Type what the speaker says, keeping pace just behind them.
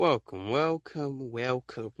Welcome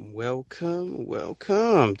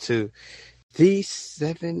to the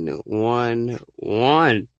 711.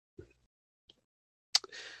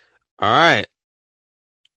 All right.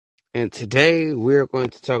 And today we're going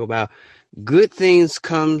to talk about good things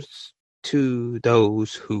comes to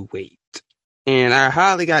those who wait. And I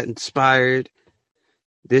highly got inspired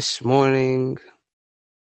this morning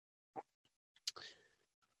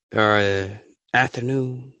or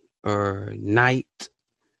afternoon or night,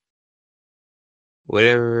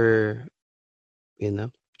 whatever,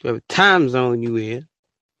 whatever time zone you in.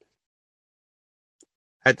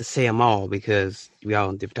 I have to say them all because we all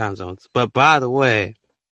in different time zones. But by the way,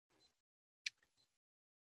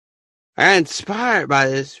 I'm inspired by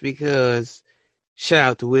this because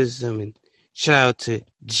shout out to Wisdom and shout out to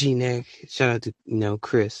G-Neck, shout out to,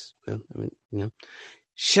 Chris. Well,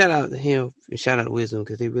 shout out to him and shout out to Wisdom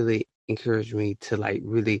because they really encouraged me to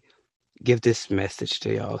really give this message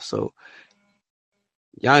to y'all. So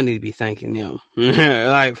y'all need to be thanking them.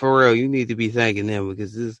 Like for real, you need to be thanking them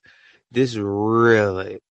because this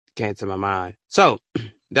really came to my mind. So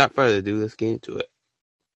without further ado, let's get into it.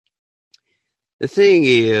 The thing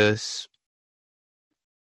is,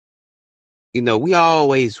 we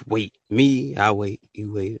always wait. Me, I wait,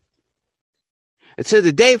 you wait. Until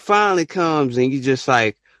the day finally comes and you just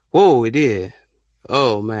like, whoa, it is.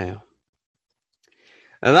 Oh, man.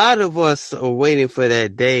 A lot of us are waiting for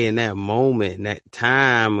that day and that moment and that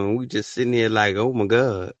time, and we just sitting there like, oh, my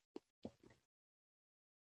God.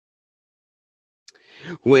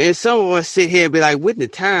 When some of us sit here and be like, when the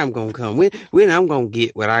time going to come? When I'm going to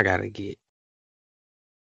get what I got to get?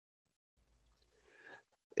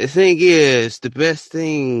 The thing is, the best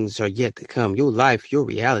things are yet to come. Your life, your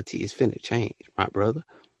reality is finna change, my brother.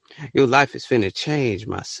 Your life is finna change,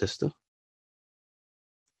 my sister.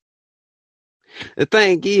 The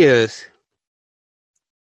thing is,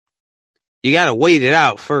 you gotta wait it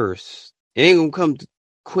out first. It ain't gonna come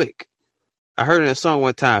quick. I heard in a song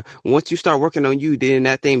one time, once you start working on you, then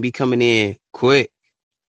that thing be coming in quick.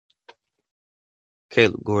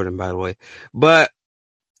 Caleb Gordon, by the way. But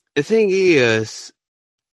the thing is,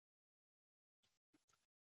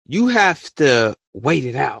 you have to wait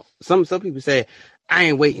it out. Some people say, I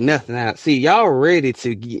ain't waiting nothing out. See, y'all ready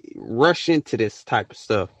to rush into this type of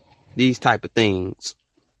stuff, these type of things.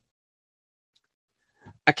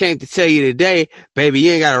 I came to tell you today, baby,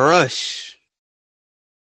 you ain't gotta rush.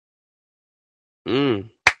 Let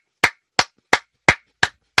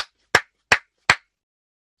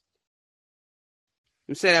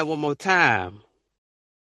me say that one more time.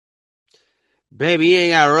 Baby, you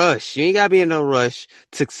ain't gotta rush. You ain't gotta be in no rush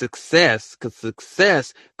to success, because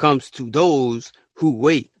success comes to those who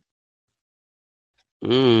wait.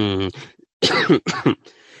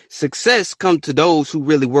 Success comes to those who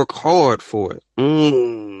really work hard for it.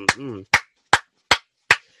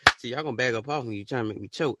 See, y'all gonna bag up off me. You trying to make me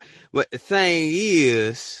choke. But the thing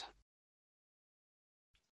is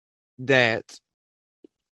that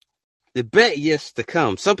the bet yes to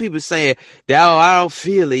come. Some people say that, oh, I don't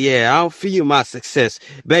feel it. Yeah, I don't feel my success.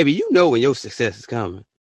 Baby, you know when your success is coming.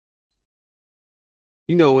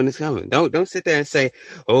 You know when it's coming. Don't sit there and say,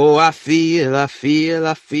 oh, I feel.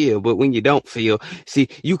 But when you don't feel, see,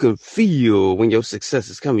 you can feel when your success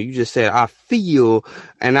is coming. You just said, I feel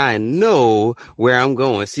and I know where I'm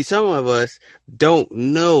going. See, some of us don't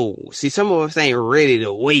know. See, some of us ain't ready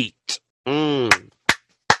to wait. Y'all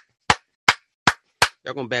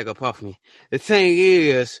gonna back up off me. The thing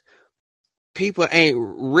is, people ain't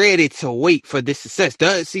ready to wait for this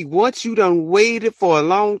success. See, once you done waited for a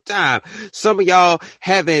long time, some of y'all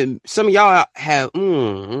have,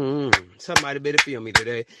 somebody better feel me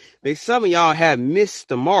today. But some of y'all have missed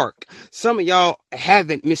the mark. Some of y'all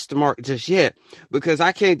haven't missed the mark just yet, because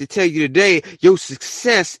I came to tell you today, your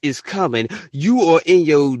success is coming. You are in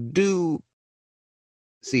your due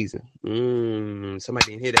season.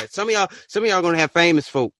 Somebody didn't hear that. Some of y'all gonna have famous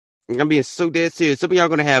folk. I'm being so dead serious. Some of y'all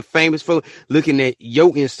gonna have famous folk looking at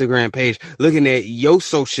your Instagram page, looking at your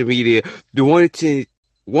social media, wanting to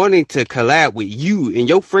collab with you, and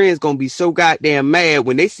your friends gonna be so goddamn mad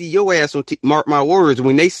when they see your ass on mark my words,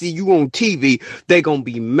 when they see you on TV, they gonna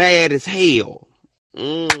be mad as hell.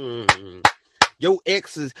 Your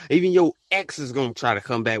exes gonna try to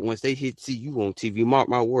come back once they see you on TV. Mark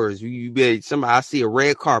my words. You better, somebody, I see a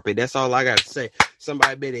red carpet. That's all I gotta say.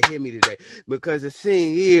 Somebody better hear me today. Because the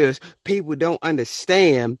thing is, people don't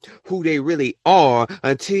understand who they really are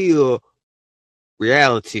until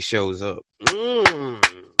reality shows up. No,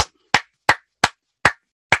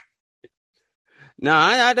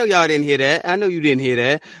 I know y'all didn't hear that. I know you didn't hear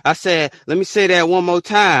that. I said, let me say that one more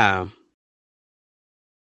time.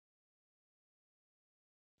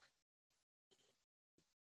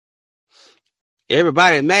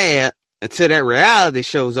 Everybody mad until that reality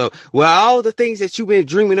shows up. Well, all the things that you've been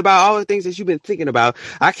dreaming about, all the things that you've been thinking about,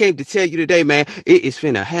 I came to tell you today, man, it is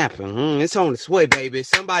finna happen. It's on its way, baby.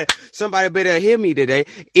 Somebody better hear me today.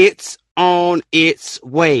 It's on its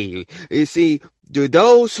way. You see, to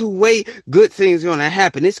those who wait, good things are gonna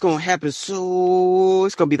happen. It's gonna happen, so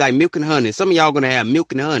it's gonna be like milk and honey. Some of y'all gonna have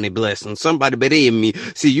milk and honey blessings. Somebody better hear me.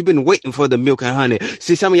 See, you've been waiting for the milk and honey.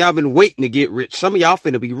 See, some of y'all been waiting to get rich. Some of y'all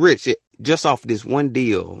finna be rich just off this one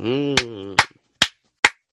deal.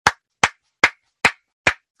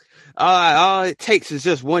 All it takes is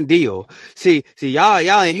just one deal. See, y'all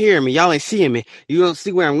ain't hearing me. Y'all ain't seeing me. You don't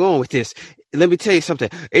see where I'm going with this. Let me tell you something.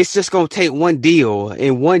 It's just gonna take one deal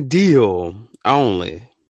and one deal only.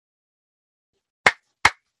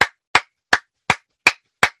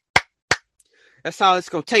 That's all it's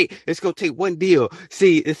gonna take. It's gonna take one deal.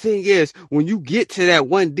 See, the thing is, when you get to that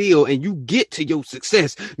one deal and you get to your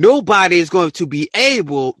success, nobody is going to be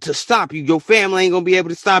able to stop you. Your family ain't gonna be able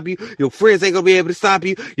to stop you. Your friends ain't gonna be able to stop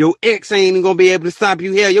you. Your ex ain't gonna be able to stop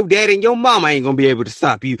you. Hell, your dad and your mama ain't gonna be able to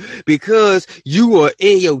stop you because you are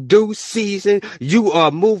in your due season. You are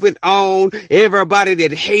moving on. Everybody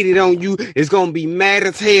that hated on you is gonna be mad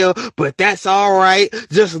as hell, but that's all right.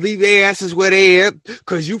 Just leave their asses where they at,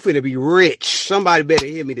 cause you finna be rich. Somebody better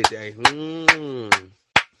hear me today.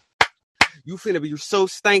 You finna be so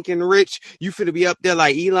stinking rich. You finna be up there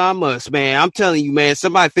like Elon Musk, man. I'm telling you, man.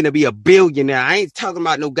 Somebody finna be a billionaire. I ain't talking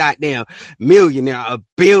about no goddamn millionaire, a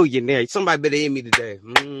billionaire. Somebody better hear me today.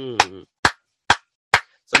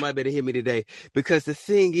 Somebody better hear me today, because the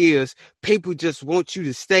thing is, people just want you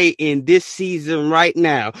to stay in this season right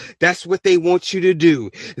now. That's what they want you to do.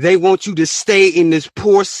 They want you to stay in this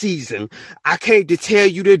poor season. I came to tell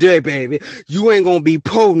you today, baby, you ain't gonna be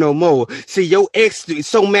poor no more. See, your ex is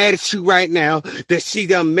so mad at you right now that she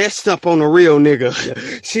done messed up on a real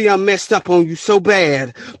nigga. She done messed up on you so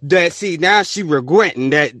bad that, see, now she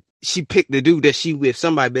regretting that she picked the dude that she with.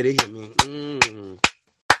 Somebody better hear me.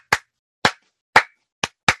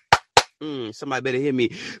 Somebody better hear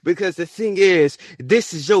me, because the thing is,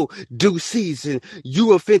 this is your due season.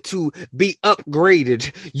 You are fit to be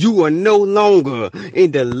upgraded. You are no longer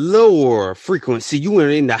in the lower frequency. You are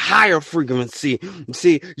in the higher frequency.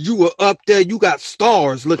 See, you are up there. You got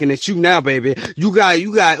stars looking at you now, baby. You got,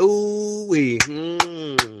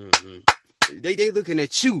 They looking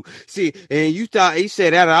at you. See, and you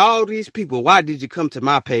said, out of all these people, why did you come to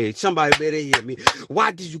my page? Somebody better hear me.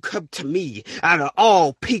 Why did you come to me? Out of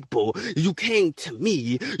all people, you came to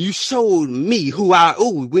me. You showed me who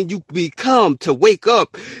when you become to wake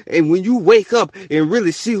up, and when you wake up and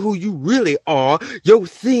really see who you really are, your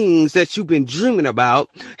things that you've been dreaming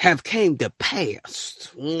about have came to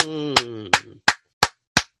pass.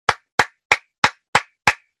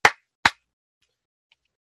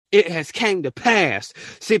 It has came to pass.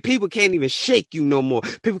 See, people can't even shake you no more.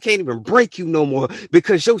 People can't even break you no more,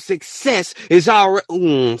 because your success is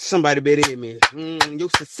already. Somebody better hear me. Your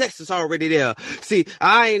success is already there. See,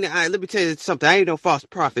 let me tell you something. I ain't no false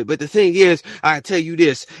prophet, but the thing is, I tell you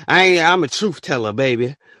this. I'm a truth teller,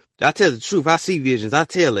 baby. I tell the truth. I see visions. I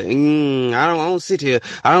tell it. I don't sit here.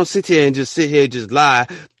 I don't sit here and just lie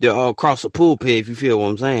across the pulpit, if you feel what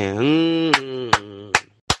I'm saying.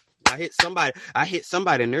 I hit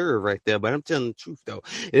somebody nerve right there, but I'm telling the truth though.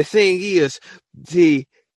 The thing is,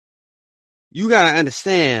 you gotta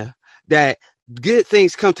understand that good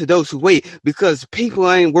things come to those who wait, because people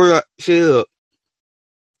ain't worried. Shut up.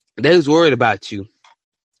 They was worried about you.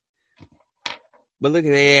 But look at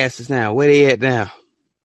their asses now. Where they at now?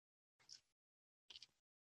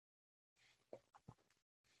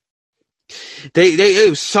 They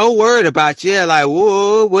was so worried about you, like,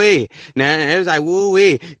 whoa, wait. Now, it was like, whoa,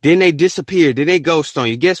 wait. Then they disappeared. Then they ghost on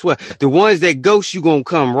you. Guess what? The ones that ghost you gonna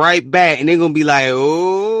come right back, and they're gonna be like,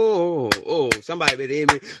 somebody better hear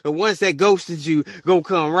me. The ones that ghosted you gonna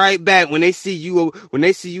come right back when they see you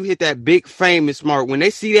hit that big famous mark. When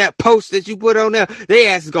they see that post that you put on there, they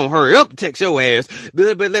ass is gonna hurry up and text your ass.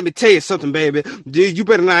 But let me tell you something, baby. You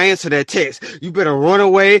better not answer that text. You better run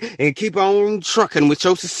away and keep on trucking with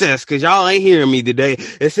your success, because y'all ain't hearing me today.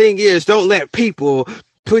 The thing is, don't let people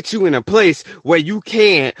put you in a place where you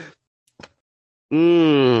can't be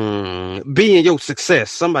in your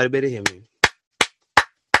success. Somebody better hear me.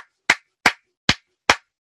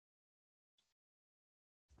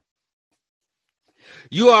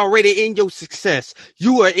 You are already in your success.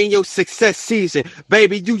 You are in your success season,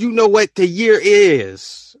 baby. You know what the year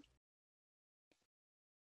is.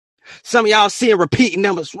 Some of y'all seeing repeating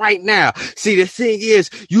numbers right now. See, the thing is,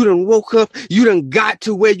 you done woke up, you done got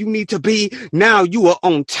to where you need to be. Now you are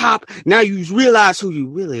on top. Now you realize who you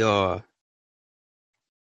really are.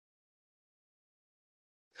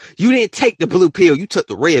 You didn't take the blue pill. You took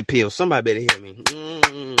the red pill. Somebody better hear me.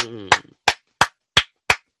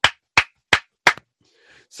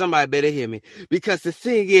 Somebody better hear me. Because the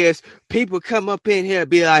thing is, people come up in here and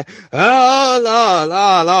be like,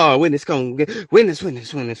 oh, Lord, when it's going to witness.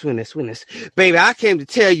 Baby, I came to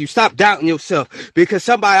tell you, stop doubting yourself. Because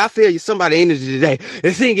I feel you, somebody energy today.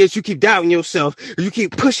 The thing is, you keep doubting yourself. You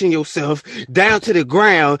keep pushing yourself down to the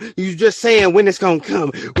ground. You just saying when it's going to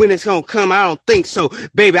come. When it's going to come, I don't think so.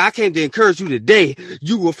 Baby, I came to encourage you today.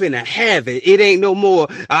 You will finna have it. It ain't no more,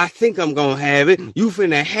 I think I'm going to have it. You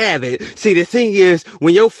finna have it. See, the thing is,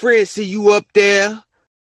 when your friends see you up there,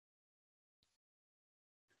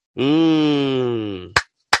 your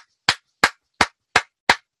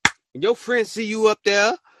friends see you up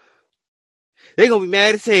there, they gonna be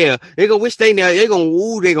mad as hell. They gonna wish they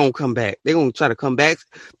gonna come back. They gonna try to come back.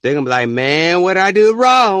 They gonna be like, man, what I did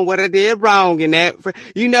wrong in that.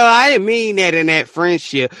 I didn't mean that in that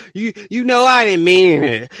friendship. I didn't mean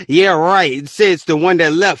it. Yeah, right. It says the one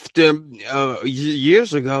that left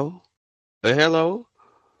years ago. Hello.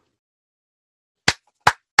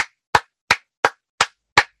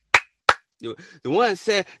 The ones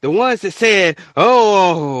that said,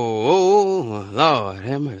 oh, Lord,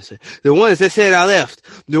 have mercy. The ones that said I left.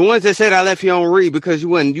 The ones that said I left you on read because you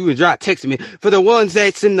were dry texting me. For the ones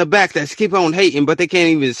that's in the back that keep on hating, but they can't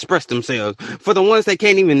even express themselves. For the ones that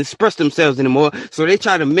can't even express themselves anymore, so they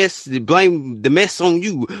try to blame the mess on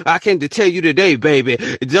you. I came to tell you today, baby,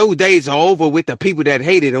 those days are over with the people that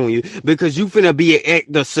hated on you because you finna be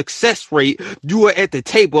at the success rate. You are at the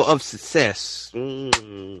table of success.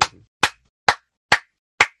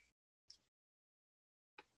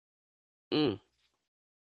 Let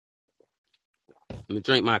me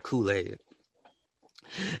drink my Kool-Aid.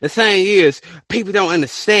 The thing is, people don't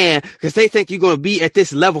understand because they think you're going to be at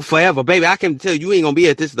this level forever. Baby, I can tell you ain't going to be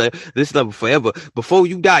at this level forever. Before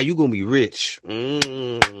you die, you're going to be rich.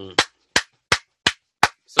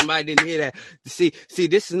 Somebody didn't hear that. See,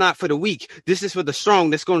 this is not for the weak. This is for the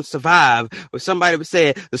strong that's going to survive. Or somebody would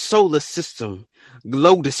say the solar system.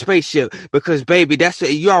 Load the spaceship because baby, that's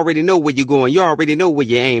what you already know where you're going. You already know where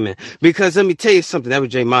you're aiming. Because let me tell you something. That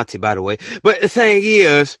was Jay Monty, by the way. But the thing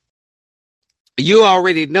is, you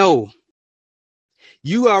already know.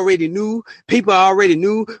 You already knew. People already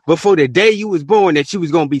knew before the day you was born that you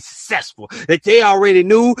was gonna be successful. That they already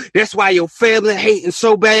knew. That's why your family hating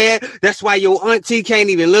so bad. That's why your auntie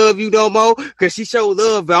can't even love you no more. Cause she showed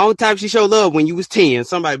love. The only time she showed love when you was 10.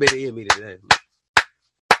 Somebody better hear me today.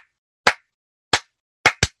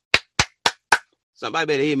 Somebody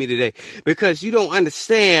better hear me today because you don't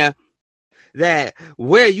understand that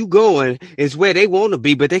where you going is where they want to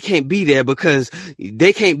be, but they can't be there because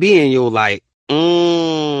they can't be in your light.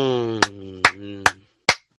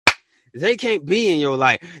 They can't be in your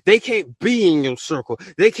life. They can't be in your circle.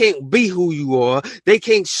 They can't be who you are. They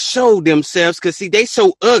can't show themselves because, see, they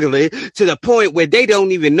so ugly to the point where they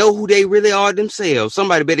don't even know who they really are themselves.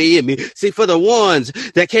 Somebody better hear me. See, for the ones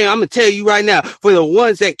that came, I'm going to tell you right now, for the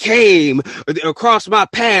ones that came across my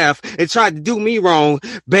path and tried to do me wrong,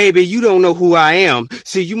 baby, you don't know who I am.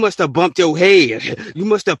 See, you must have bumped your head. You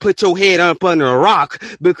must have put your head up under a rock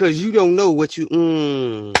because you don't know what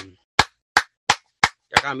you...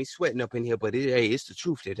 Y'all got me sweating up in here, but it's the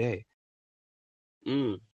truth today.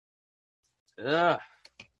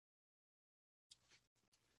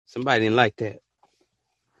 Somebody didn't like that.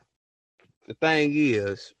 The thing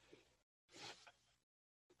is,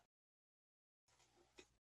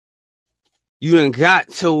 you done got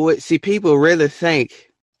to it. See, people really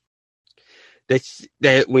think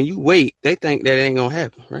that when you wait, they think that it ain't gonna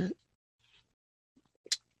happen, right?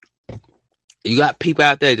 You got people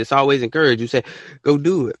out there that's always encourage you, say, go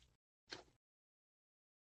do it.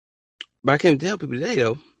 But I can't tell people today,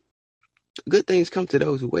 though, good things come to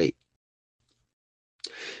those who wait.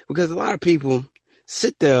 Because a lot of people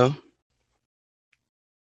sit there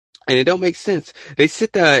and it don't make sense. They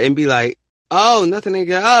sit there and be like, oh, nothing ain't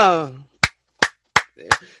good. Oh.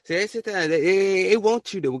 See, they sit there and they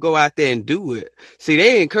want you to go out there and do it. See,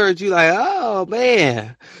 they encourage you like, oh,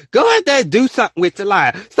 man, go out there and do something with your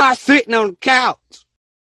life. Start sitting on the couch.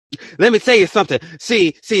 Let me tell you something.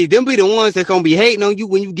 See, them be the ones that gonna be hating on you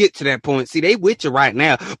when you get to that point. See, they with you right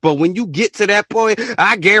now. But when you get to that point,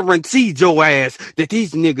 I guarantee your ass that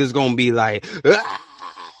these niggas gonna be like, oh,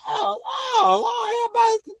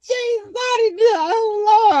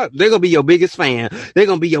 Lord. They're gonna be your biggest fan. They're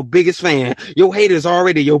gonna be your biggest fan. Your haters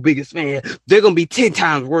already your biggest fan. They're gonna be 10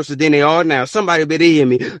 times worse than they are now. Somebody better hear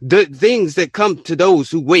me. The things that come to those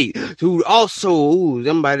who wait, who also,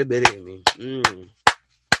 somebody better hear me.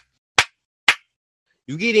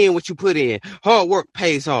 You get in what you put in. Hard work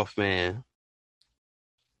pays off, man.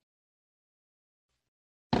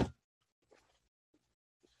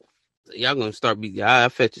 Y'all gonna start I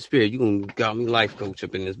affect your spirit. You gonna call me life coach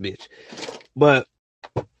up in this bitch. But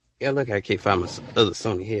yeah, look, I can't find my other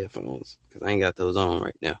Sony headphones because I ain't got those on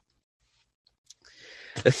right now.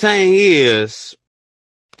 The thing is,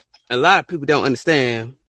 a lot of people don't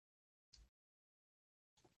understand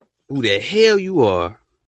who the hell you are.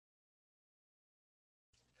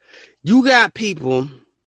 You got people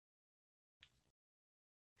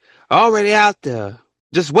already out there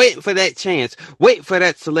just waiting for that chance, waiting for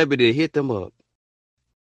that celebrity to hit them up.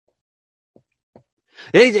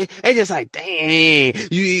 They just like, dang,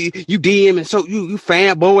 you DMing so you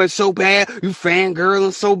fanboying so bad, you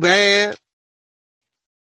fangirling so bad.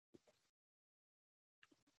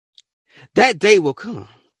 That day will come.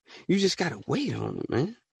 You just gotta wait on it,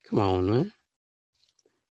 man. Come on, man.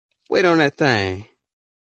 Wait on that thing.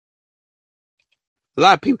 A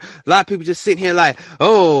lot of people just sitting here like,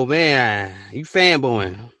 oh man, you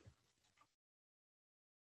fanboying.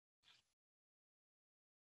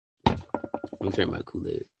 Let me drink my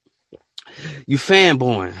Kool-Aid. You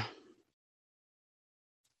fanboying.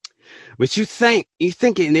 But you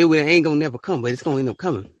thinking it ain't gonna never come, but it's gonna end up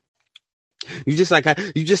coming. You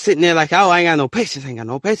just sitting there like, oh, I ain't got no patience, ain't got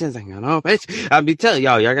no patience. I'll be telling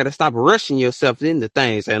y'all gotta stop rushing yourself into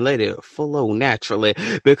things and let it flow naturally.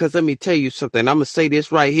 Because let me tell you something, I'm gonna say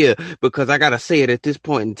this right here because I gotta say it at this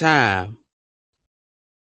point in time.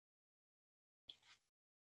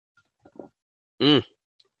 The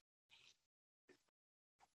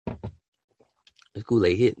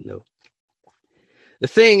Kool-Aid hitting though. The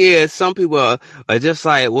thing is, some people are just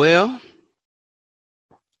like, well,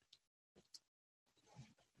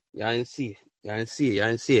 y'all didn't see it. I'm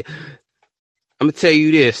gonna tell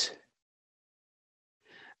you this.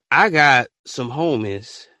 I got some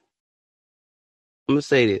homies. I'm gonna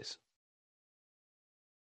say this.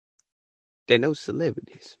 They know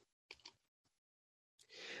celebrities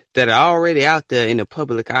that are already out there in the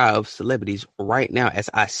public eye of celebrities right now as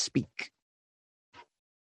I speak.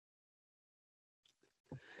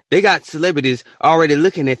 They got celebrities already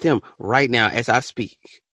looking at them right now as I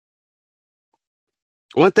speak.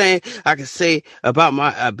 One thing I can say about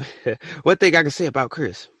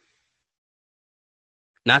Chris,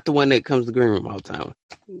 not the one that comes to the green room all the time.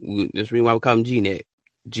 That's reason why we call him G-Net.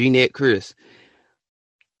 G-Net Chris.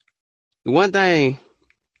 The one thing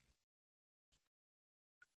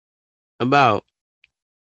about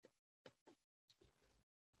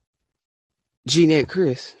G-Net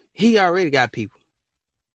Chris, he already got people.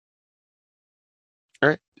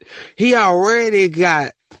 Right? He already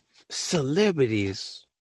got celebrities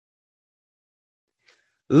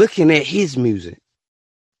looking at his music.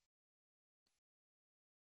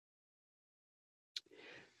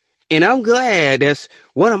 And I'm glad that's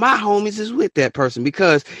one of my homies is with that person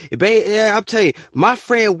because, I'll tell you, my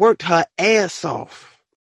friend worked her ass off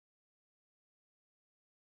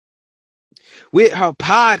with her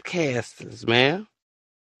podcasters, man.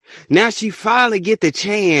 Now she finally get the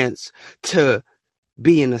chance to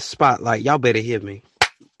be in the spotlight. Y'all better hear me.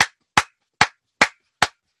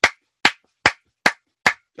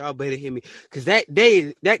 Y'all better hear me. Because that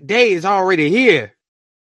day is already here.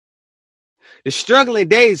 The struggling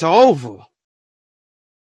days are over.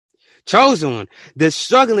 Chosen one. The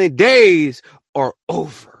struggling days are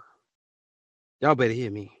over. Y'all better hear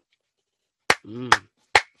me.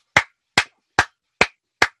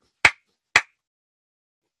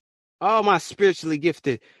 All my spiritually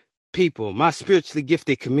gifted people, my spiritually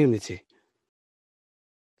gifted community.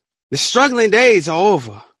 The struggling days are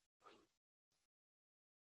over.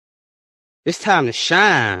 It's time to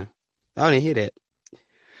shine. I didn't hear that.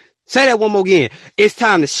 Say that one more again. It's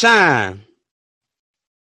time to shine.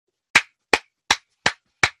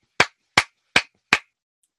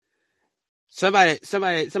 Somebody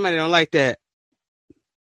don't like that.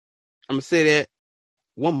 I'm gonna say that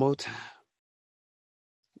one more time.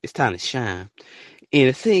 It's time to shine. And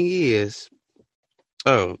the thing is,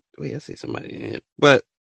 oh wait, I see somebody in it. But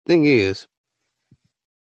thing is,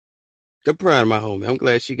 I'm proud of my homie. I'm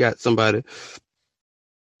glad she got somebody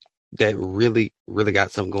that really, really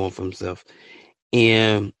got something going for himself.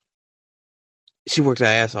 And she works her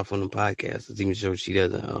ass off on the podcast. Even though she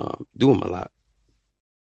doesn't do them a lot.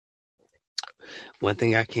 One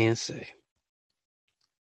thing I can say,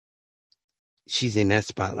 she's in that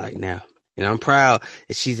spotlight now. And I'm proud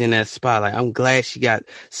that she's in that spotlight. I'm glad she got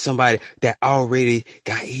somebody that already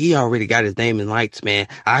got his name in lights, man.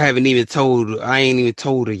 I ain't even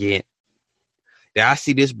told her yet that I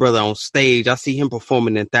see this brother on stage. I see him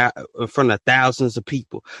performing in front of thousands of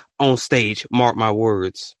people on stage. Mark my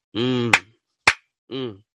words. Tell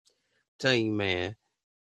you, man.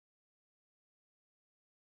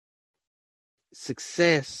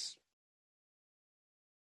 Success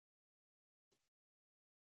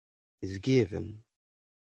is given,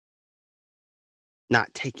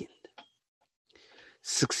 not taken.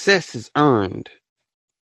 Success is earned,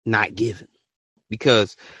 not given.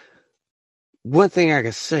 Because one thing I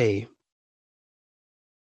can say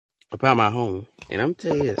about my home, and I'm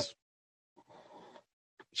telling you this,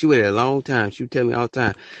 she waited a long time. She would tell me all the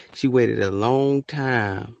time, she waited a long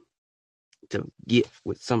time to get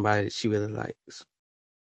with somebody that she really likes.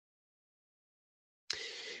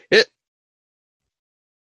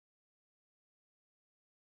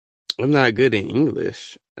 I'm not good in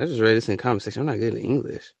English. I just read this in the comment section. I'm not good in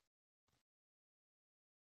English.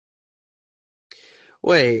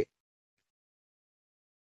 Wait,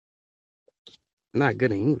 I'm not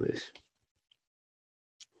good in English.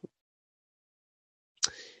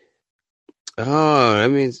 Oh, that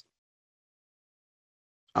means,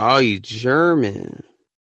 oh, you German.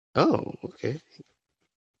 Oh, okay.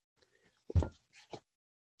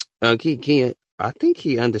 I think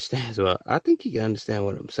he understands I think he can understand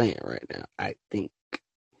what I'm saying right now. I think.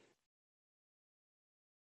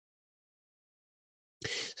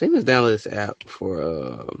 So he was download this app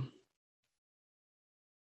for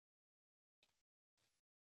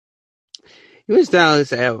he was download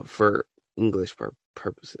this app for English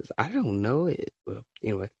purposes. I don't know it. Well,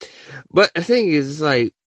 anyway. But the thing is, it's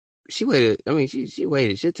like she waited. I mean, she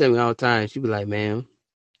waited. She'd tell me all the time. She'd be like, "Man,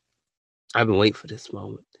 I've been waiting for this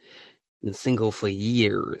moment. Been single for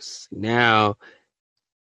years. Now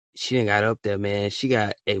she done got up there, man. She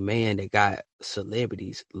got a man that got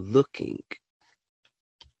celebrities looking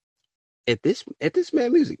at this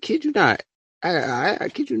man music. Kid you not. I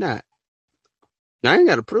kid you not. Now, I ain't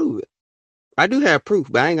gotta prove it. I do have proof,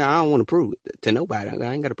 but I don't want to prove it to nobody.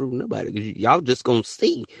 I ain't gotta prove it to nobody because y'all just gonna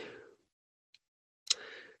see.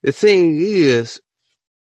 The thing is,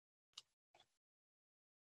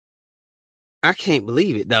 I can't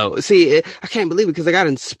believe it though. See, I can't believe it because I got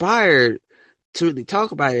inspired to really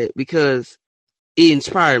talk about it because it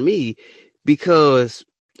inspired me. Because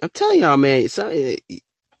I'm telling y'all, man,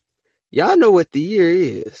 y'all know what the year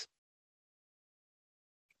is,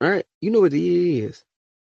 right? You know what the year is.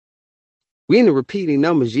 We in the repeating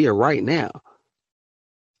numbers year right now.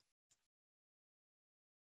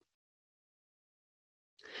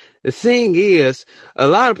 The thing is, a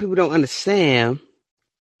lot of people don't understand.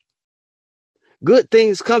 Good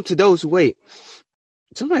things come to those who wait.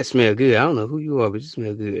 Somebody smell good. I don't know who you are, but you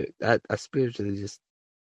smell good. I spiritually just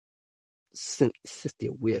sensed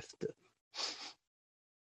your whiff.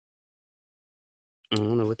 I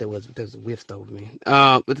don't know what that was, but there was a whiff over me.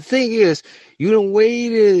 But the thing is, you done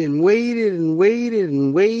waited and waited and waited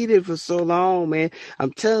and waited for so long, man.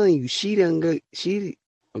 I'm telling you,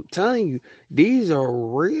 I'm telling you, these are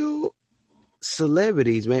real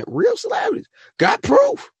celebrities, man. Real celebrities. Got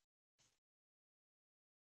proof.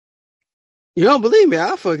 You don't believe me?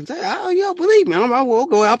 I'll fucking say, oh, you don't believe me? I'm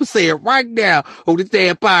gonna say it right now on this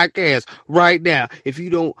damn podcast right now. If you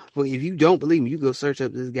don't believe me, you go search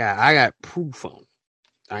up this guy. I got proof on him.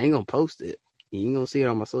 I ain't gonna post it. You ain't gonna see it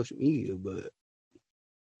on my social media, but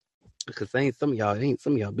because it ain't some of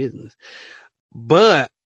y'all business.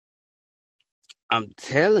 But I'm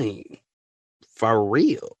telling you, for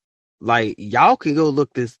real, like y'all can go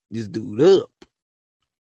look this dude up.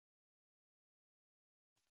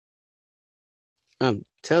 I'm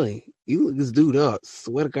telling you, look this dude up.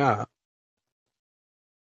 Swear to God.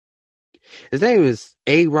 His name is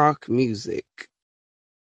A Rock Music.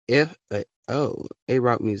 A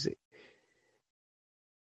Rock Music.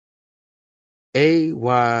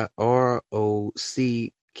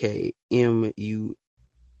 AYROCKMUSIC.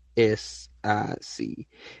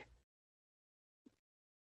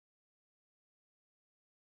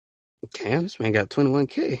 Damn, this man got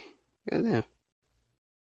 21K. Goddamn.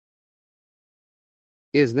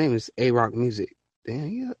 His name is A Rock Music. Damn,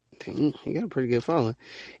 he got a pretty good following.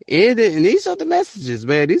 And these are the messages,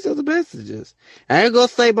 man. These are the messages. I ain't gonna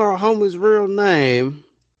say my homie's real name.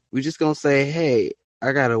 We just gonna say, hey,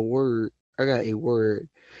 I got a word.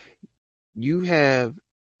 You have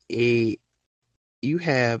a you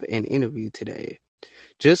have an interview today.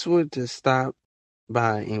 Just wanted to stop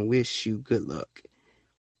by and wish you good luck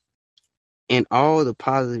and all the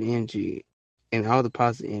positive energy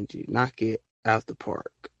Knock it out the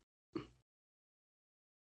park.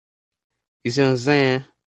 You see what I'm saying?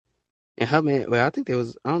 And her man, well, I think there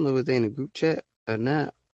was, I don't know if they in a group chat or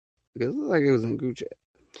not, because it looked like it was in a group chat.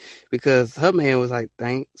 Because her man was like,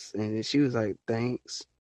 thanks, and she was like, thanks.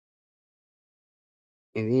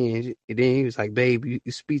 And then he was like, babe,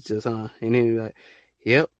 you speechless, huh? And then he was like,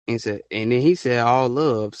 yep. And then he said, all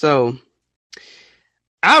love. So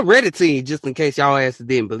I read it to you just in case y'all asses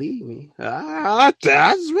didn't believe me. I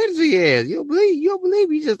just read it to you ass. You don't believe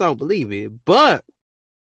me, you just don't believe it. But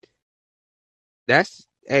that's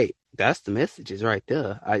the messages right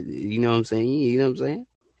there. You know what I'm saying? You know what I'm saying?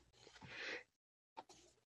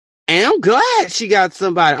 And I'm glad she got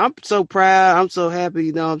somebody. I'm so proud. I'm so happy,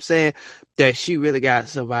 you know what I'm saying, that she really got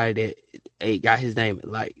somebody that got his name in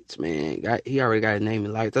lights, man. He already got his name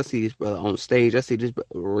in lights. I see this brother on stage. I see this brother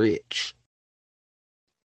rich.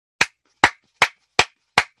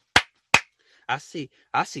 I see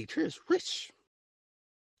Chris Rich.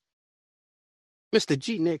 Mr.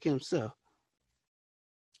 G-Neck himself.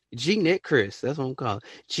 G-Neck Chris. That's what I'm calling.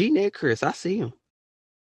 G-Neck Chris. I see him.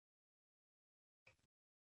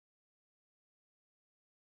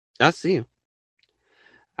 I see him.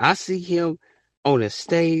 I see him on the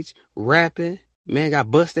stage rapping. Man, got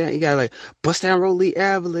bust down. He got like bust down Rolly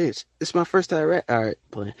Avalanche. It's my first time rap. All right,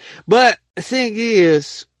 playing. But the thing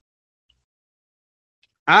is,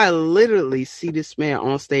 I literally see this man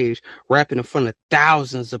on stage rapping in front of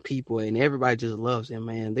thousands of people, and everybody just loves him,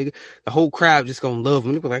 man. The whole crowd just gonna love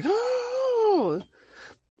him. They're like, oh,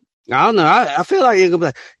 I don't know. I feel like they're gonna be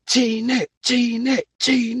like G-Neck, G-Neck,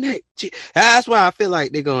 G-Neck, G. That's why I feel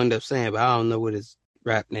like they're gonna end up saying, but I don't know what his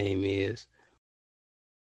rap name is.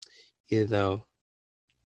 You know,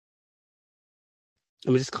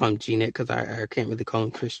 I'm just call him G-Neck because I can't really call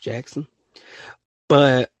him Chris Jackson,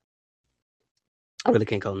 but I really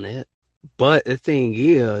can't call him that. But the thing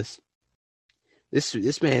is,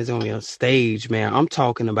 this man's only on stage, man. I'm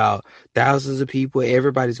talking about thousands of people.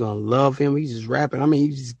 Everybody's gonna love him. He's just rapping. I mean,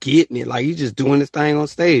 he's just getting it. Like, he's just doing his thing on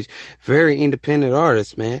stage. Very independent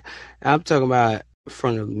artist, man. I'm talking about in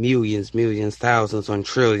front of millions, thousands, on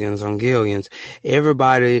trillions, on gillions.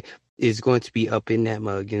 Everybody is going to be up in that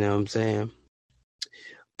mug, you know what I'm saying?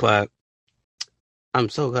 But I'm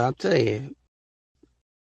so glad. I'm telling you,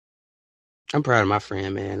 I'm proud of my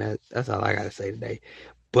friend, man. That's all I gotta say today.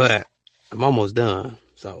 But I'm almost done.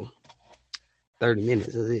 So 30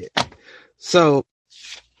 minutes is it. So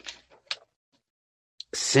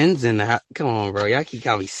Sins in the house. Come on, bro. Y'all keep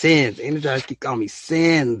calling me Sins. Energize keep calling me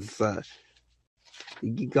Sins.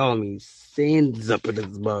 You keep calling me Sins up in this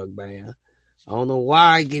bug, man. I don't know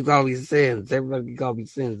why you keep calling me Sins. Everybody keep calling me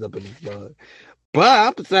Sins up in this bug. But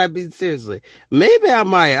I'm beside being seriously. Maybe I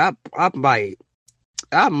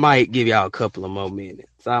might give y'all a couple of more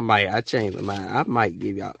minutes. I changed my mind. I might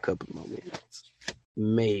give y'all a couple more minutes.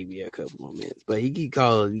 Maybe a couple more minutes. But he keep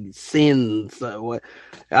calling me Sins. What?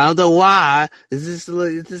 I don't know why. It's this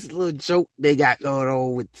little joke they got going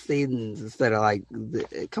on with Sins instead of like,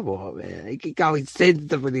 come on, man. He keep calling me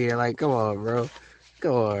Sins up in here. Like, come on, bro.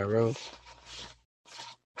 Come on, bro.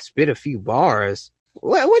 Spit a few bars.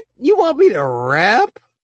 What? You want me to rap?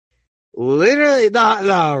 Literally,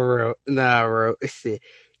 bro.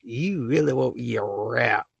 You really want me to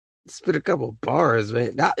rap? Spit a couple bars,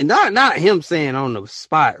 man. Not him saying on the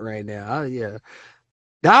spot right now. Oh yeah,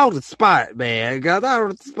 not on the spot, man. Got not on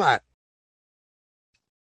the spot.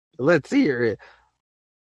 Let's hear it.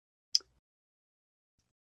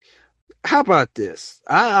 How about this?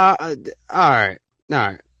 All right.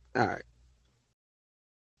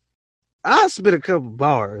 I'll spit a couple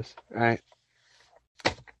bars, right?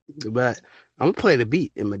 But I'm gonna play the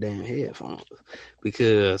beat in my damn headphones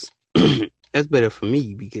because that's better for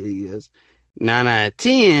me, because 9 out of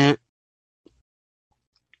 10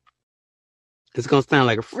 it's gonna sound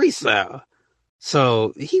like a freestyle.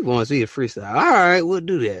 So he wants me to freestyle. All right, we'll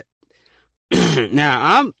do that.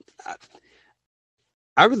 Now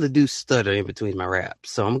I really do stutter in between my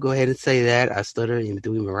raps, so I'm gonna go ahead and say that I stutter in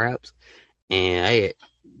between my raps. And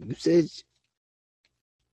you said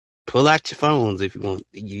pull out your phones if you want.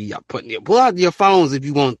 Pull out your phones if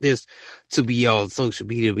you want this to be on social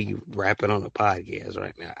media. Be rapping on a podcast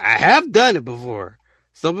right now. I have done it before.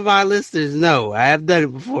 Some of my listeners know I have done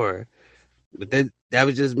it before, but that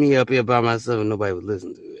was just me up here by myself, and nobody would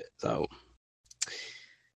listen to it. So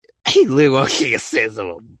he literally can't say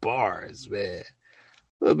some bars, man.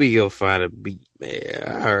 Let me go find a beat, man.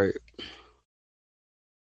 All right.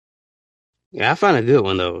 Yeah, I found a good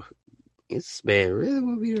one though. This man really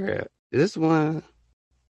want me to rap. This one,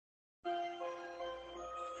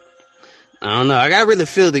 I don't know. I gotta really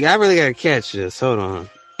feel I really gotta catch this. Hold on.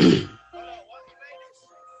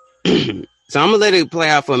 So I'm gonna let it play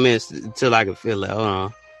out for a minute until I can feel it.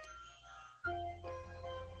 Hold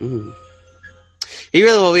on. He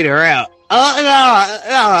really want me to rap. Oh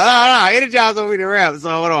no! Energize want me to rap. So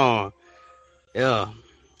hold on. Yeah.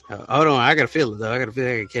 Hold on. I gotta feel it though. I gotta feel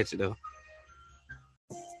I can catch it though.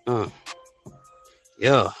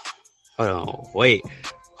 Yeah. Hold on. Wait.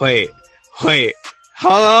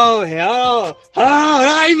 Hold on.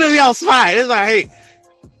 I ain't put me on spot. It's like, hey.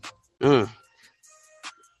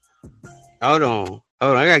 Hold on.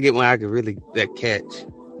 I gotta get one I can really catch.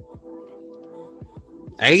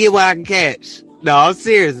 I can get one I can catch. No, I'm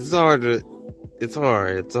serious. It's hard. That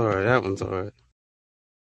one's hard.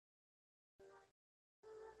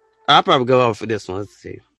 I'll probably go off for this one. Let's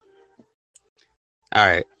see. All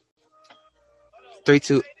right.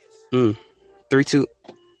 3-2. 3-2.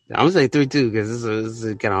 I'm gonna say 3-2 because this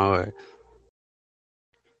is kind of hard.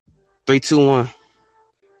 3-2-1.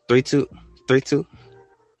 3-2. 3-2.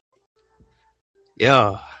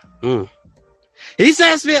 Yeah. He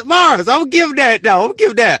said spit Mars. I'm gonna give him that. No, I'm gonna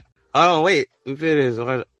give him that. Hold on, wait. Let me finish.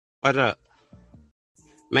 What up?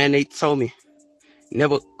 Man, they told me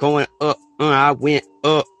never going up. I went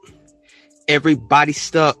up. Everybody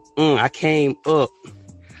stuck. I came up.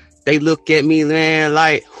 They look at me, man,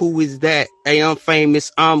 like, who is that? Hey, I'm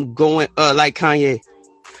famous. I'm going up like Kanye.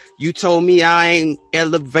 You told me I ain't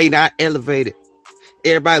elevated. I elevated.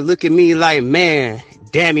 Everybody look at me like, man,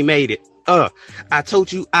 damn, he made it. I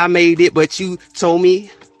told you I made it, but you told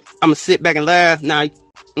me I'm gonna sit back and laugh. Nah,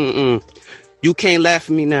 you can't laugh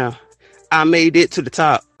at me now. I made it to the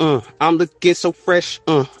top. I'm looking so fresh.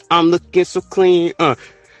 I'm looking so clean.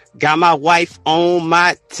 Got my wife on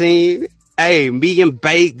my team. Hey, me and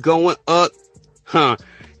Bae going up.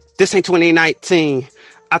 This ain't 2019.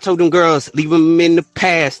 I told them girls, leave them in the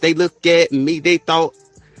past. They look at me, they thought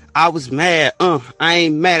I was mad. I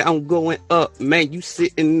ain't mad. I'm going up. Man, you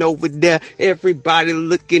sitting over there. Everybody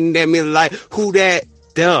looking at me like, who that?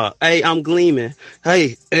 Duh. Hey, I'm gleaming.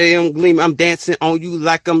 Hey, I'm gleaming. I'm dancing on you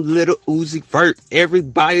like I'm little Uzi Vert.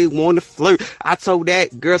 Everybody want to flirt. I told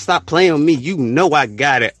that girl, stop playing with me. You know I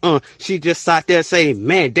got it. She just sat there saying,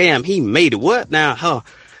 man, damn, he made it. What now?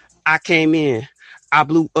 I came in. I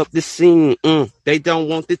blew up the scene. They don't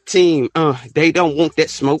want the team. They don't want that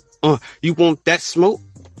smoke. You want that smoke?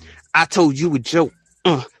 I told you a joke.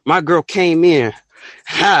 My girl came in.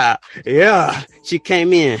 Ha, yeah. She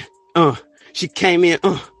came in. She came in.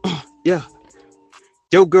 Yeah.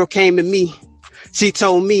 Your girl came to me. She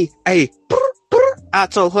told me, hey, I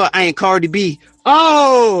told her I ain't Cardi B.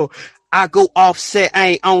 Oh, I go offset. I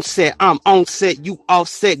ain't on set. I'm on set. You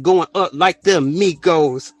offset going up like the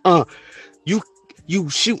Migos. You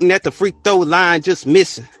shooting at the free throw line, just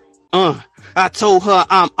missing. I told her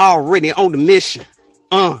I'm already on the mission.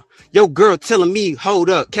 Your girl telling me, hold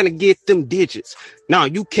up, can I get them digits? No,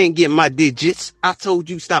 you can't get my digits. I told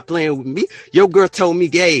you stop playing with me. Your girl told me,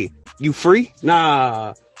 hey, you free?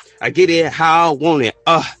 Nah, I get it how I want it.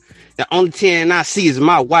 The only 10 I see is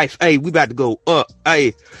my wife. Hey, we about to go up.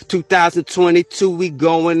 Hey, 2022, we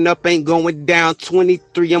going up, ain't going down.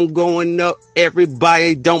 23, I'm going up.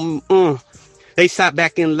 Everybody don't, They sat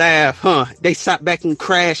back and laughed, They sat back and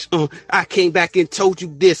crashed, I came back and told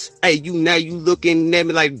you this. Hey, now you looking at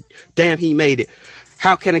me like, damn, he made it.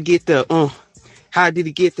 How can I get there? How did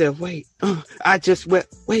he get there? Wait, I just went,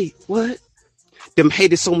 wait, what? Them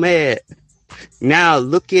haters so mad. Now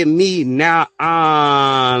look at me. Now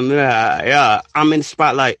I'm in the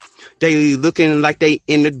spotlight. They looking like they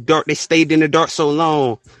in the dark. They stayed in the dark so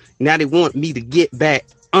long. Now they want me to get back.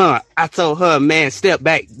 I told her, man, step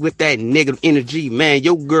back with that negative energy, man.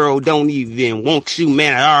 Your girl don't even want you,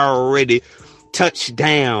 man. I already touched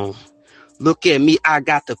down. Look at me, I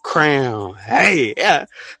got the crown. Hey, yeah.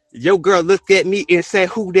 Your girl looked at me and said,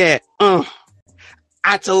 who that?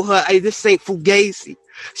 I told her, hey, this ain't Fugazi.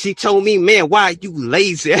 She told me, man, why you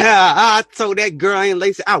lazy? I told that girl I ain't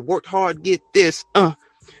lazy. I worked hard to get this.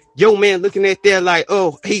 Yo, man, looking at that like,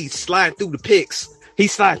 oh, he's sliding through the pics. He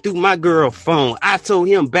sliding through my girl phone. I told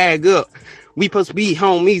him, bag up. We supposed to be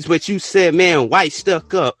homies, but you said, man, white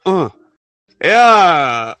stuck up.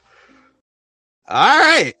 Yeah. All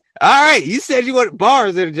right. You said you wanted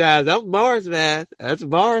bars energized. That's bars, man. That's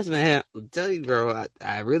bars, man. I'm telling you, bro.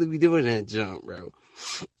 I really be doing that junk, bro.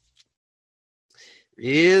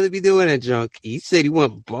 Really be doing that junk. He said he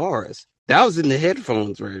want bars. That was in the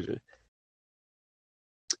headphones version.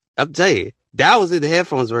 I'm telling you, that was in the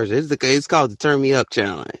headphones version. It's called the Turn Me Up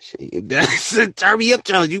Challenge. That's the Turn Me Up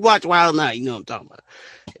Challenge. You watch Wild Night, you know what I'm talking about.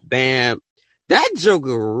 Bam. That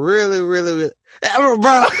Joker really, bro.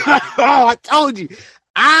 Oh, I told you.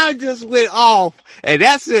 I just went off. And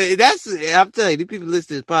that's it. I'm telling you, the people listen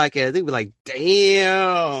to this podcast, they be like,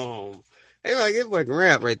 damn. They be like, it's fucking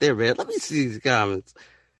rap right there, man. Let me see these comments.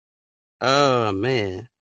 Oh, man.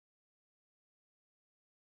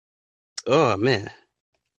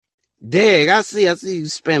 Dang, I see you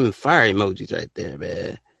spamming fire emojis right there,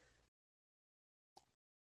 man.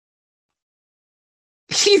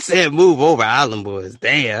 She said move over Island Boys.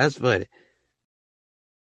 Damn, that's funny.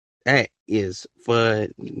 Hey, is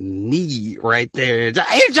funny right there.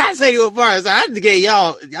 I ain't trying to say you a bars. I just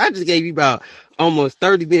gave you about almost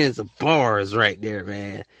 30 minutes of bars right there,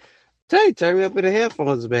 man. Tell you, turn me up in the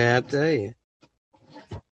headphones, man. I tell you.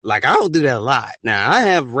 Like, I don't do that a lot. Now, I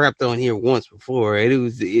have rapped on here once before. And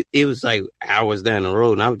it was like hours down the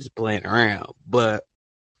road, and I was just playing around. But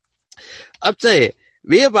I'm telling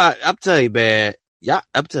you, I'm telling you, man. Yeah,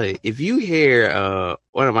 I'm telling you, if you hear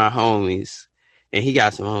one of my homies, and he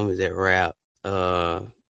got some homies that rap,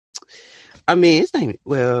 I mean, his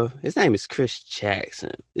name is Chris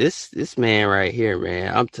Jackson. This man right here,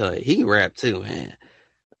 man, I'm telling you, he can rap too, man.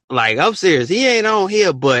 Like, I'm serious. He ain't on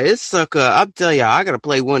here, but it's sucker. I'm telling y'all, I gotta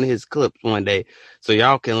play one of his clips one day so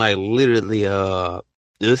y'all can like literally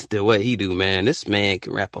listen to what he do, man. This man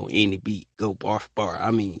can rap on any beat, go bar for bar.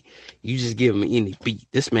 I mean, you just give him any beat.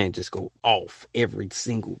 This man just go off every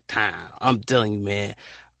single time. I'm telling you, man.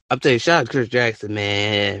 I'm telling you, shout out to Chris Jackson,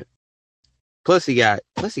 man. Plus he got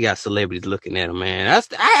celebrities looking at him, man.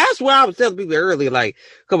 That's why I was telling people earlier, like,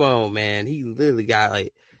 come on, man. He literally got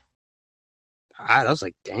like, I was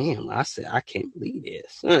like, damn. I said, I can't believe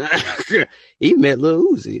this. He met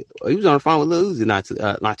Lil Uzi. He was on the phone with Lil Uzi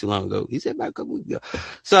not too long ago. He said about a couple weeks ago.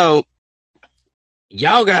 So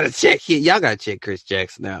y'all gotta check it. Y'all gotta check Chris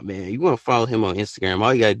Jackson out, man. You want to follow him on Instagram?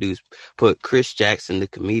 All you gotta do is put Chris Jackson, the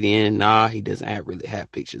comedian. Nah, he doesn't really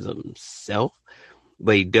have pictures of himself,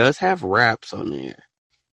 but he does have raps on there.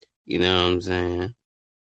 You know what I'm saying?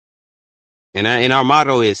 And our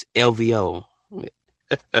motto is LVO.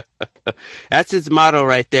 That's his motto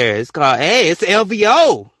right there. It's called, hey, it's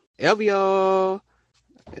LVO. LVO.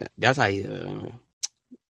 That's how you.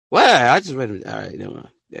 Well, I just read it. All right, never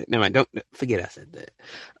mind. Don't forget I said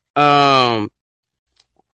that.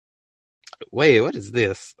 Wait, what is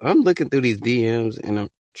this? I'm looking through these DMs and I'm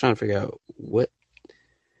trying to figure out what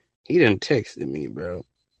he done texted me, bro.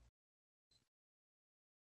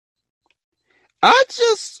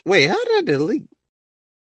 Wait, how did I delete?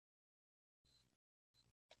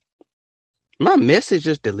 My message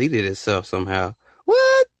just deleted itself somehow.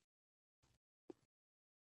 What?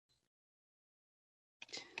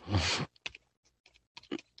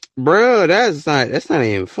 Bro, that's not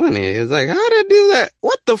even funny. It's like, how did I do that?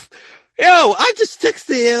 What the yo, I just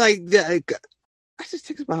texted I just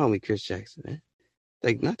texted my homie Chris Jackson, man.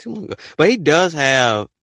 Like not too long ago. But he does have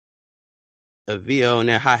a video on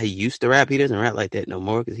there how he used to rap. He doesn't rap like that no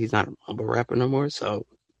more because he's not a mumble rapper no more. So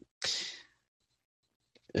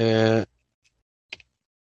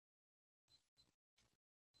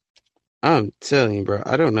I'm telling you, bro,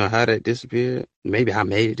 I don't know how that disappeared. Maybe I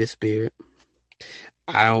made it disappear.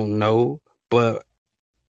 I don't know, but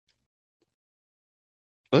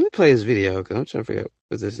let me play this video because I'm trying to figure out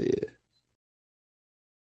what this is.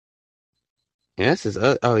 And that's his.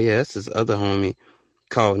 That's his other homie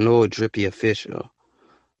called Noah Drippy Official.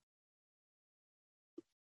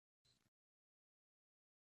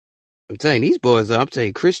 I'm telling you, these boys. I'm telling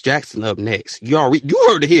you, Chris Jackson up next. You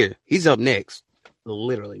heard it here. He's up next.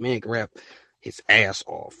 Literally, man can rap his ass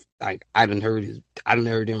off. Like I done heard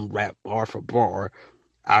him rap bar for bar.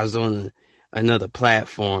 I was on another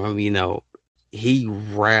platform, you know. He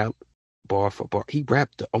rapped bar for bar. He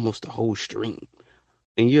rapped almost the whole stream,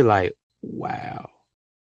 and you're like, wow.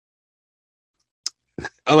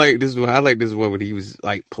 I like this one. I like this one when he was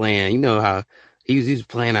like playing. You know how he was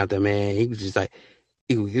playing out there, man. He was just like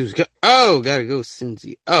he was. Oh, gotta go,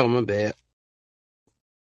 Cincy. Oh, my bad.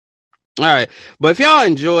 All right, but if y'all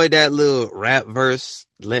enjoyed that little rap verse,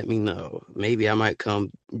 let me know. Maybe I might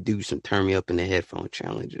come do some turn me up in the headphone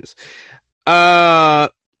challenges.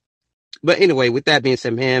 But anyway, with that being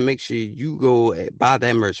said, man, make sure you go buy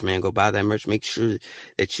that merch, man. Go buy that merch. Make sure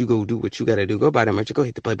that you go do what you got to do. Go buy that merch. Go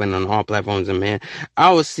hit the play button on all platforms. And, man,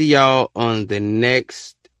 I will see y'all on the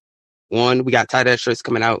next one. We got tie-dye shirts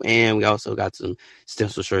coming out, and we also got some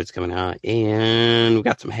stencil shirts coming out, and we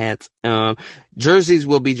got some hats. Jerseys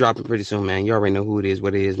will be dropping pretty soon, man. You already know who it is,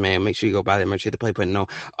 what it is, man. Make sure you go buy that merch. Hit the play button on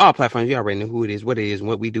all platforms. You already know who it is, what and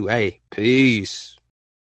what we do. Hey, peace.